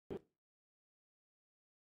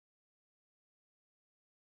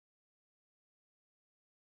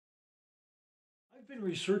I've been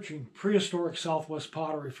researching prehistoric Southwest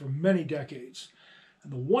pottery for many decades,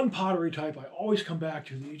 and the one pottery type I always come back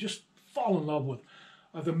to that you just fall in love with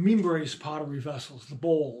are the Mimbres pottery vessels, the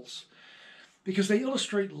bowls, because they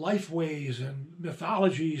illustrate lifeways and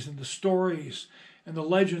mythologies and the stories and the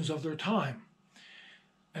legends of their time.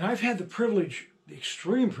 And I've had the privilege, the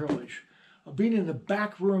extreme privilege, of being in the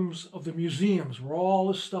back rooms of the museums where all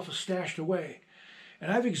this stuff is stashed away.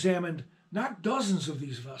 And I've examined not dozens of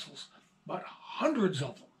these vessels, but hundreds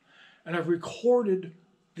of them. And I've recorded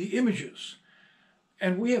the images.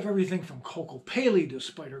 And we have everything from Cunkle to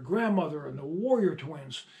Spider Grandmother and the Warrior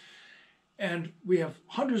Twins. And we have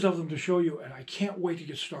hundreds of them to show you, and I can't wait to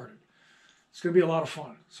get started. It's going to be a lot of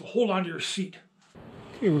fun. So hold on to your seat.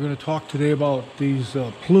 Okay, we're going to talk today about these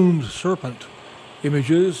plumed serpent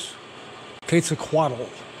images, Quetzalcoatl.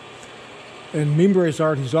 In Mimbres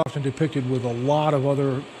art, he's often depicted with a lot of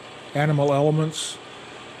other animal elements.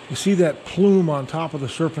 You see that plume on top of the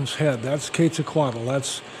serpent's head. That's Quetzalcoatl.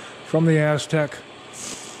 That's from the Aztec,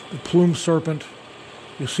 the plumed serpent.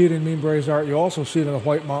 You see it in Mimbres art. You also see it in the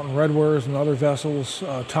White Mountain redwares and other vessels,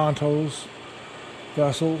 Tontos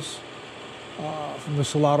vessels from the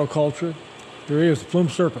Salado culture. There he is, the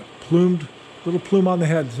plumed serpent. Plumed, little plume on the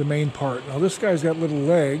head is the main part. Now this guy's got little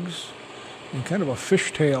legs and kind of a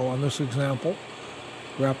fishtail on this example,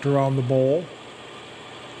 wrapped around the bowl.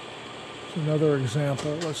 There's another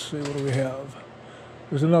example. Let's see, what do we have?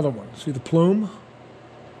 There's another one. See the plume?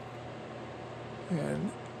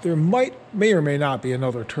 And there may or may not be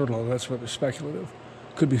another turtle. That's rather speculative.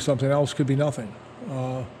 Could be something else, could be nothing.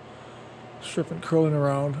 Serpent curling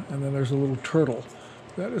around, and then there's a little turtle.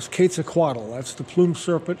 That is Quetzalcoatl. That's the plumed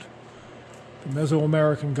serpent, the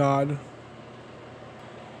Mesoamerican god.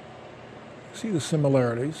 See the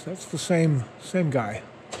similarities. That's the same guy.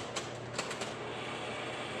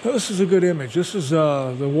 Now this is a good image. This is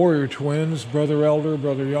the Warrior Twins, Brother Elder,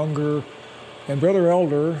 Brother Younger, and Brother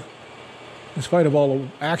Elder, in spite of all the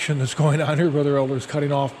action that's going on here, Brother Elder is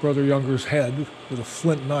cutting off Brother Younger's head with a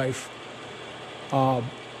flint knife.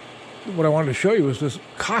 What I wanted to show you is this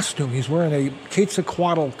costume. He's wearing a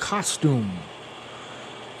Quetzalcoatl costume.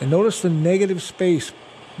 And notice the negative space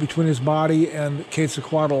between his body and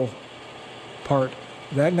Quetzalcoatl part.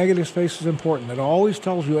 That negative space is important. It always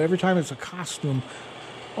tells you every time it's a costume,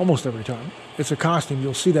 almost every time it's a costume,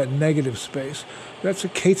 you'll see that negative space. That's a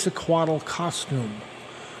Quetzalcoatl costume.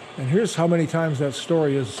 And here's how many times that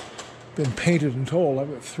story has been painted and told.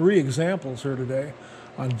 I've got 3 examples here today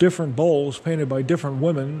on different bowls painted by different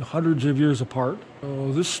women, hundreds of years apart.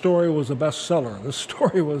 So this story was a bestseller. This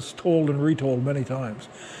story was told and retold many times.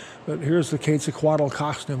 But here's the Quetzalcoatl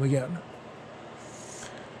costume again.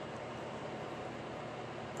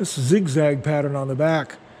 This zigzag pattern on the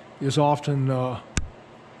back is often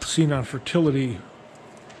seen on fertility.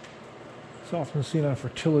 It's often seen on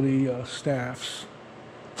fertility staffs.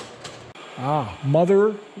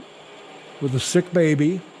 Mother with a sick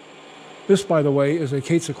baby. This, by the way, is a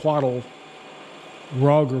Quetzalcoatl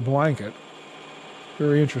rug or blanket.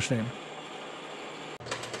 Very interesting.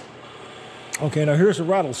 Okay, now here's a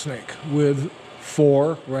rattlesnake with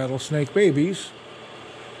 4 rattlesnake babies.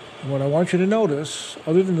 And what I want you to notice,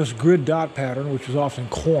 other than this grid dot pattern, which is often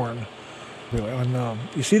corn, really,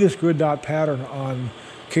 you see this grid dot pattern on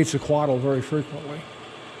Quetzalcoatl very frequently.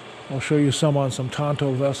 I'll show you some on some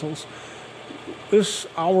Tonto vessels. This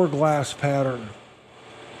hourglass pattern,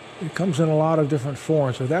 it comes in a lot of different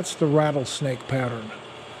forms, but that's the rattlesnake pattern.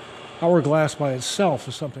 Hourglass by itself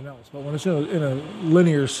is something else, but when it's in a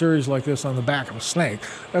linear series like this on the back of a snake,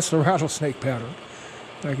 that's the rattlesnake pattern.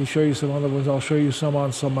 I can show you some other ones. I'll show you some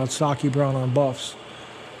on some Matsaki brown on buffs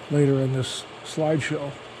later in this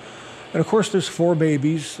slideshow. And of course there's 4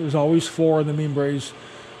 babies. There's always 4 in the Mimbres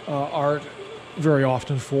art, very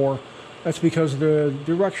often 4. That's because the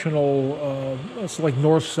directional, it's like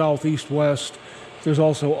north, south, east, west. There's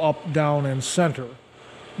also up, down, and center.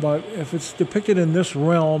 But if it's depicted in this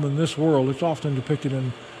realm, in this world, it's often depicted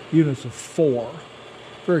in units of 4.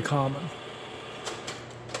 Very common.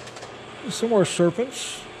 Some more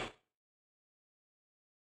serpents.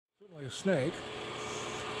 Certainly a snake.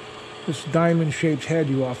 This diamond-shaped head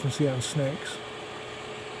you often see on snakes.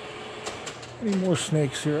 Any more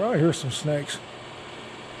snakes here? Oh, here's some snakes.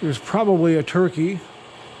 There's probably a turkey.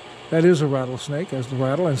 That is a rattlesnake, as the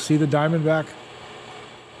rattle. And see the diamondback,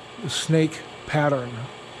 the snake pattern,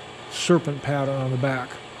 serpent pattern on the back.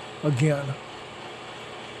 Again,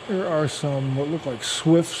 there are some what look like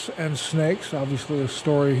swifts and snakes. Obviously a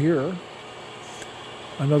story here.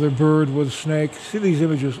 Another bird with snake. See these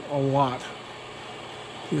images a lot.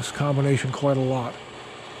 This combination quite a lot.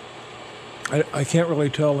 I can't really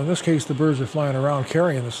tell. In this case, the birds are flying around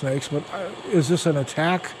carrying the snakes, but is this an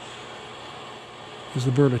attack? Is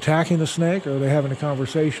the bird attacking the snake, or are they having a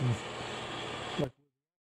conversation?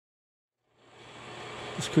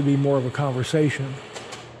 This could be more of a conversation.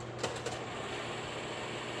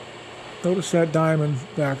 Notice that diamond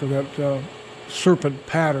back, or that serpent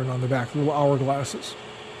pattern on the back, little hourglasses.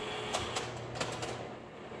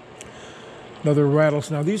 Another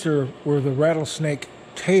rattlesnake. Now these are where the rattlesnake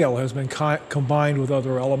tail has been combined with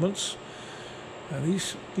other elements. Now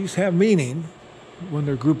these have meaning when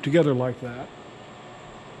they're grouped together like that.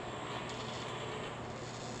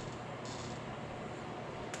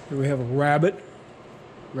 Here we have a rabbit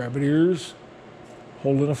ears,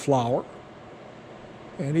 holding a flower,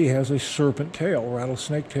 and he has a serpent tail,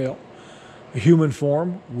 rattlesnake tail. A human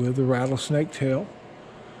form with a rattlesnake tail.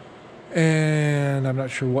 And I'm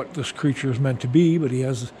not sure what this creature is meant to be, but he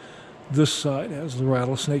has this side, has the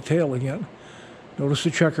rattlesnake tail again. Notice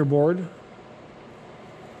the checkerboard.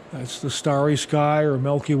 That's the starry sky or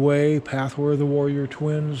Milky Way, pathway of the warrior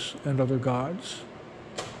twins and other gods.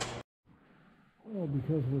 Well,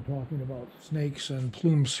 because we're talking about snakes and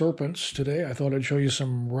plumed serpents today, I thought I'd show you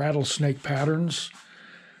some rattlesnake patterns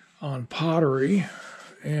on pottery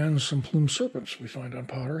and some plumed serpents we find on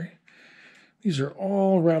pottery. These are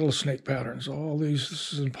all rattlesnake patterns. All these,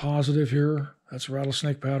 this is in positive here. That's a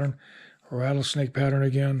rattlesnake pattern. A rattlesnake pattern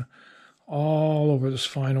again. All over this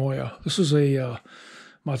fine oil. This is a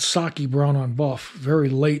Matsaki brown on buff, very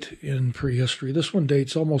late in prehistory. This one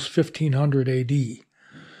dates almost 1500 AD.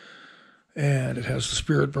 And it has the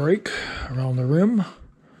spirit break around the rim.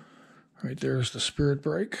 Right there's the spirit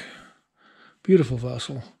break. Beautiful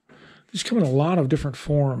vessel. These come in a lot of different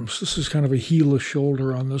forms. This is kind of a heelless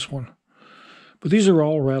shoulder on this one. But these are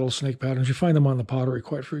all rattlesnake patterns. You find them on the pottery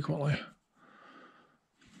quite frequently.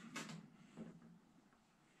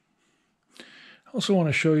 I also want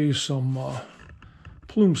to show you some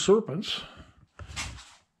plumed serpents.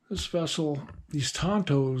 This vessel, these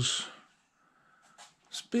tantos,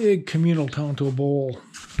 this big communal tanto bowl.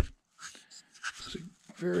 This is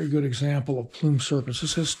a very good example of plumed serpents.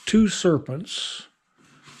 This has two serpents.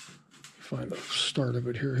 Find the start of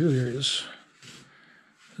it here. Here he is.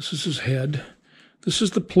 This is his head. This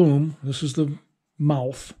is the plume. This is the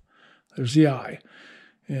mouth. There's the eye.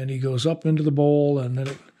 And he goes up into the bowl, and then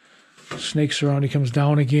it snakes around. He comes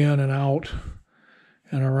down again and out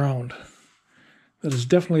and around. That is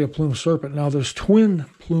definitely a plumed serpent. Now, there's twin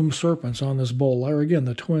plumed serpents on this bowl. There again,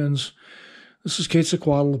 the twins. This is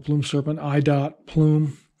Quetzalcoatl, the plumed serpent, eye dot,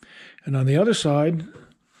 plume. And on the other side,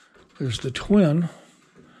 there's the twin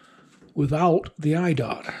without the eye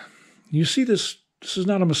dot. You see this. This is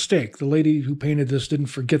not a mistake. The lady who painted this didn't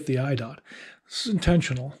forget the eye dot. This is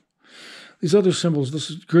intentional. These other symbols,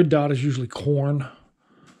 this grid dot is usually corn,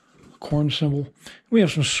 a corn symbol. We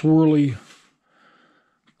have some swirly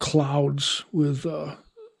clouds with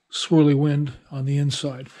swirly wind on the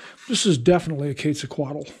inside. This is definitely a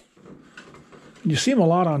Quetzalcoatl. And you see them a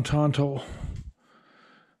lot on tanto,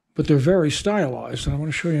 but they're very stylized. And I want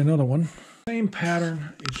to show you another one. Same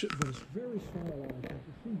pattern, but it's very stylized.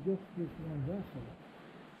 You see just this one vessel.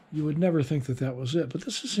 You would never think that that was it, but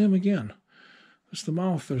this is him again. There's the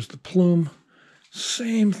mouth, there's the plume.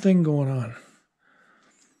 Same thing going on.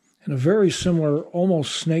 And a very similar,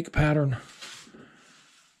 almost snake pattern.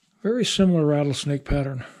 Very similar rattlesnake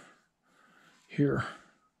pattern here.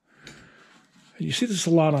 And you see this a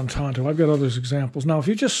lot on tanto. I've got other examples. Now, if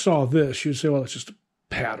you just saw this, you'd say, well, it's just a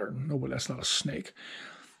pattern. No, but that's not a snake.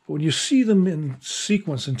 But when you see them in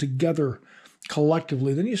sequence and together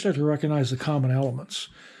collectively, then you start to recognize the common elements,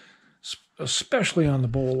 especially on the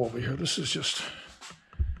bowl over here. This is just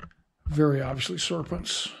very obviously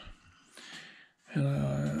serpents.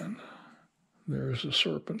 And there's the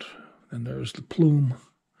serpent, and there's the plume.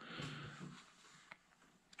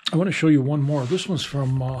 I want to show you one more. This one's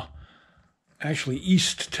from actually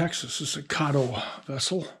East Texas. This is a Caddo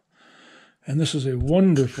vessel, and this is a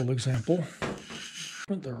wonderful example.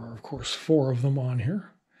 There are, of course, 4 of them on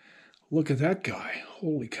here. Look at that guy.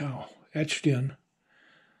 Holy cow. Etched in.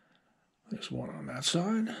 There's one on that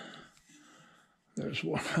side. There's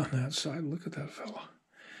one on that side. Look at that fella.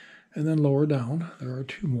 And then lower down, there are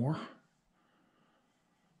 2 more.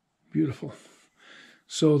 Beautiful.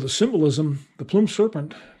 So the symbolism, the plumed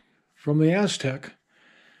serpent from the Aztec,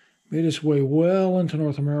 made its way well into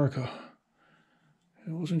North America.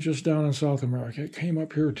 It wasn't just down in South America. It came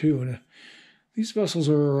up here too. And these vessels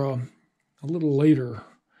are a little later.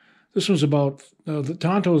 This one's about, the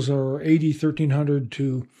tantos are AD 1300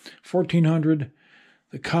 to 1400.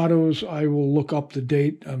 The Caddos, I will look up the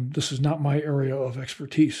date. This is not my area of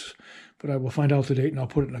expertise, but I will find out the date and I'll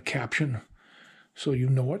put it in a caption so you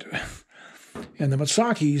know it. And the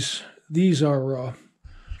Matsakis, these are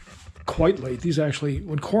quite late. These actually,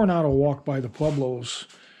 when Coronado walked by the Pueblos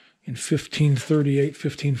in 1538,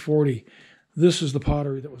 1540, this is the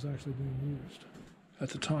pottery that was actually being used at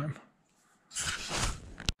the time.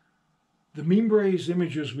 The Mimbres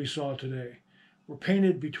images we saw today were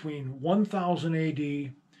painted between 1000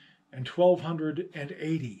 AD and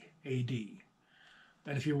 1280 AD.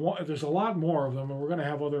 And if you want, there's a lot more of them, and we're going to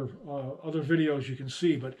have other videos you can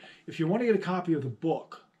see. But if you want to get a copy of the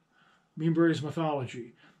book, Mimbres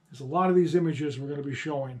Mythology, there's a lot of these images we're going to be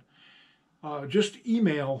showing. Just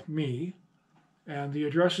email me, and the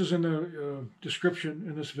address is in the description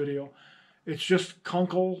in this video. It's just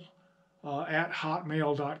Cunkle at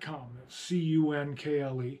hotmail.com. That's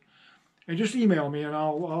C-U-N-K-L-E. And just email me, and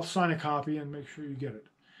I'll sign a copy and make sure you get it.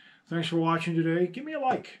 Thanks for watching today. Give me a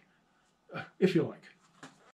like, if you like.